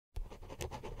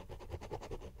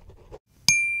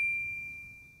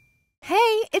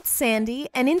Hey, it's Sandy,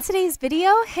 and in today's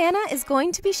video, Hannah is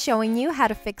going to be showing you how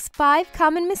to fix 5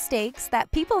 common mistakes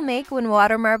that people make when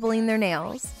water marbling their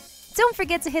nails. Don't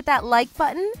forget to hit that like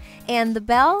button and the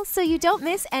bell so you don't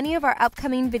miss any of our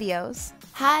upcoming videos.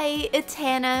 Hi, it's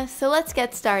Hannah, so let's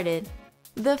get started.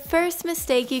 The first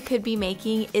mistake you could be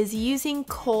making is using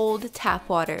cold tap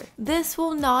water. This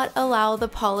will not allow the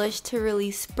polish to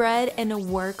really spread and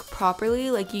work properly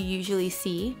like you usually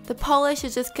see. The polish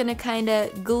is just gonna kinda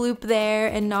gloop there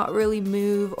and not really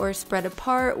move or spread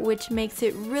apart, which makes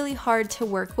it really hard to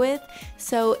work with.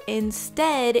 So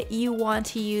instead, you want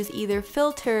to use either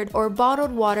filtered or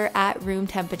bottled water at room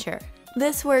temperature.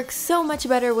 This works so much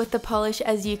better with the polish,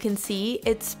 as you can see.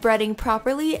 It's spreading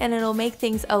properly and it'll make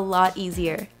things a lot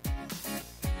easier.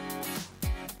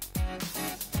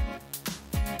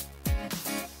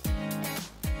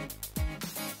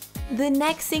 The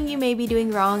next thing you may be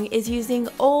doing wrong is using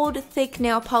old, thick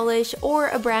nail polish or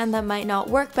a brand that might not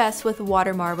work best with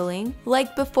water marbling.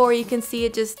 Like before, you can see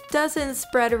it just doesn't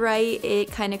spread right,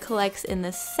 it kind of collects in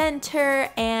the center,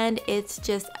 and it's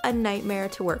just a nightmare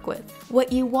to work with.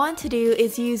 What you want to do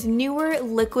is use newer,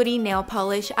 liquidy nail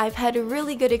polish. I've had a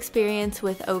really good experience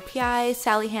with OPI,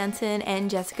 Sally Hansen, and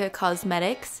Jessica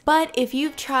Cosmetics. But if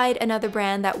you've tried another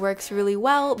brand that works really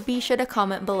well, be sure to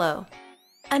comment below.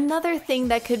 Another thing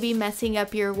that could be messing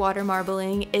up your water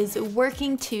marbling is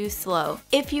working too slow.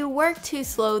 If you work too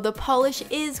slow, the polish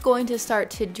is going to start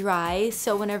to dry,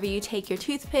 so whenever you take your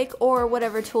toothpick or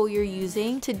whatever tool you're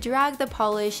using to drag the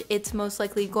polish, it's most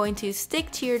likely going to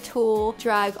stick to your tool,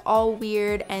 drag all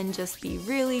weird, and just be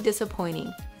really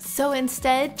disappointing. So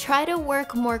instead, try to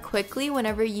work more quickly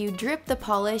whenever you drip the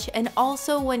polish and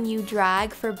also when you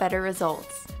drag for better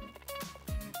results.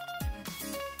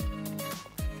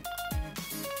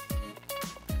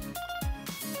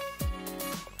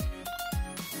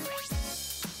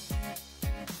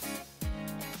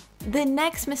 The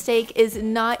next mistake is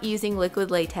not using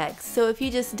liquid latex. So if you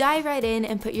just dive right in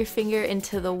and put your finger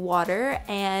into the water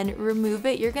and remove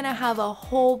it, you're gonna have a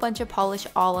whole bunch of polish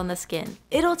all on the skin.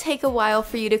 It'll take a while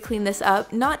for you to clean this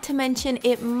up, not to mention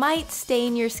it might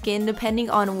stain your skin depending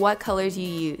on what colors you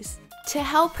use. To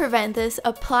help prevent this,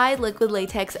 apply liquid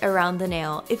latex around the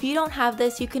nail. If you don't have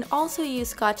this, you can also use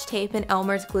Scotch tape and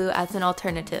Elmer's glue as an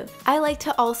alternative. I like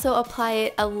to also apply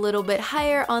it a little bit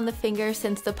higher on the finger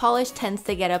since the polish tends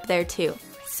to get up there too.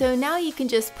 So now you can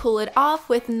just pull it off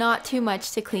with not too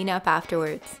much to clean up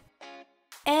afterwards.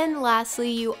 And lastly,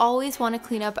 you always want to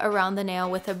clean up around the nail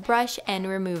with a brush and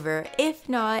remover. If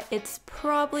not, it's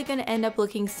probably going to end up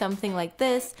looking something like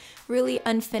this, really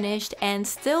unfinished and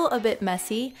still a bit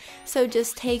messy. So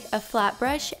just take a flat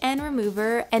brush and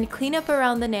remover and clean up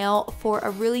around the nail for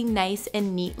a really nice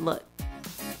and neat look.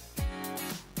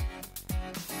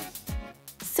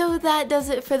 So that does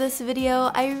it for this video.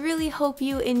 I really hope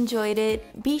you enjoyed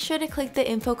it. Be sure to click the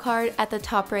info card at the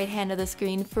top right hand of the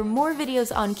screen for more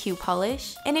videos on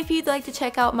CutePolish. And if you'd like to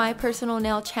check out my personal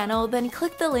nail channel, then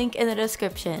click the link in the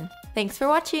description. Thanks for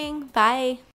watching.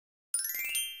 Bye!